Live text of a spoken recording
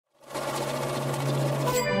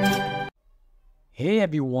Hey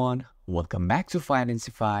everyone, welcome back to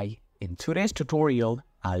Financify. In today's tutorial,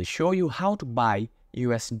 I'll show you how to buy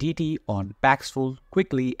USDT on Paxful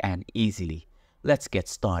quickly and easily. Let's get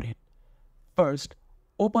started. First,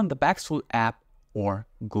 open the Paxful app or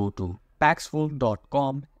go to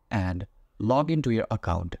paxful.com and log into your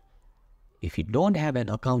account. If you don't have an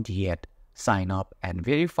account yet, sign up and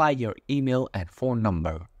verify your email and phone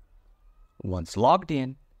number. Once logged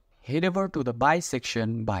in, head over to the Buy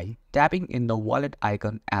section by tapping in the wallet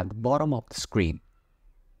icon at the bottom of the screen.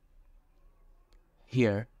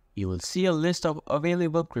 Here, you will see a list of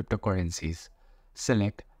available cryptocurrencies.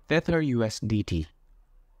 Select Tether USDT.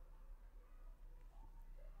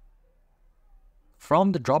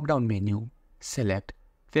 From the drop-down menu, select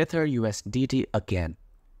Tether USDT again.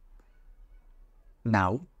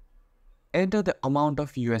 Now, enter the amount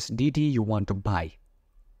of USDT you want to buy.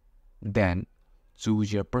 Then,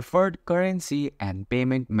 choose your preferred currency and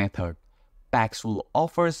payment method. Paxful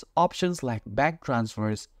offers options like bank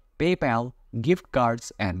transfers, PayPal, gift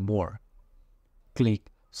cards, and more. Click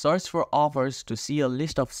Search for offers to see a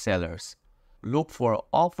list of sellers. Look for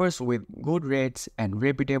offers with good rates and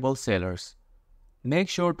reputable sellers. Make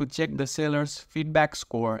sure to check the seller's feedback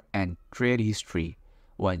score and trade history.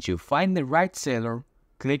 Once you find the right seller,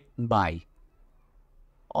 click Buy.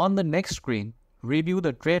 On the next screen, review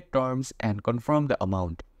the trade terms and confirm the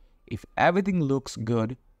amount. If everything looks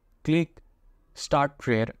good, click Start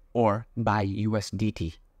Trade or Buy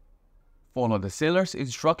USDT. Follow the seller's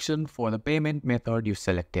instruction for the payment method you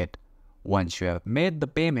selected. Once you have made the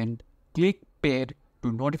payment, click Paid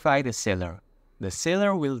to notify the seller. The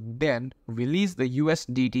seller will then release the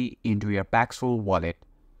USDT into your Paxful wallet.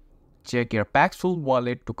 Check your Paxful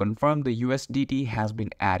wallet to confirm the USDT has been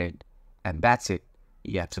added. And that's it.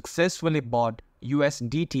 You have successfully bought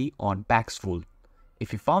USDT on Paxful.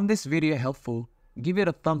 If you found this video helpful, give it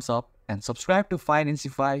a thumbs up and subscribe to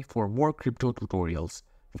Financify for more crypto tutorials.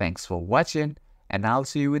 Thanks for watching, and I'll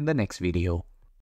see you in the next video.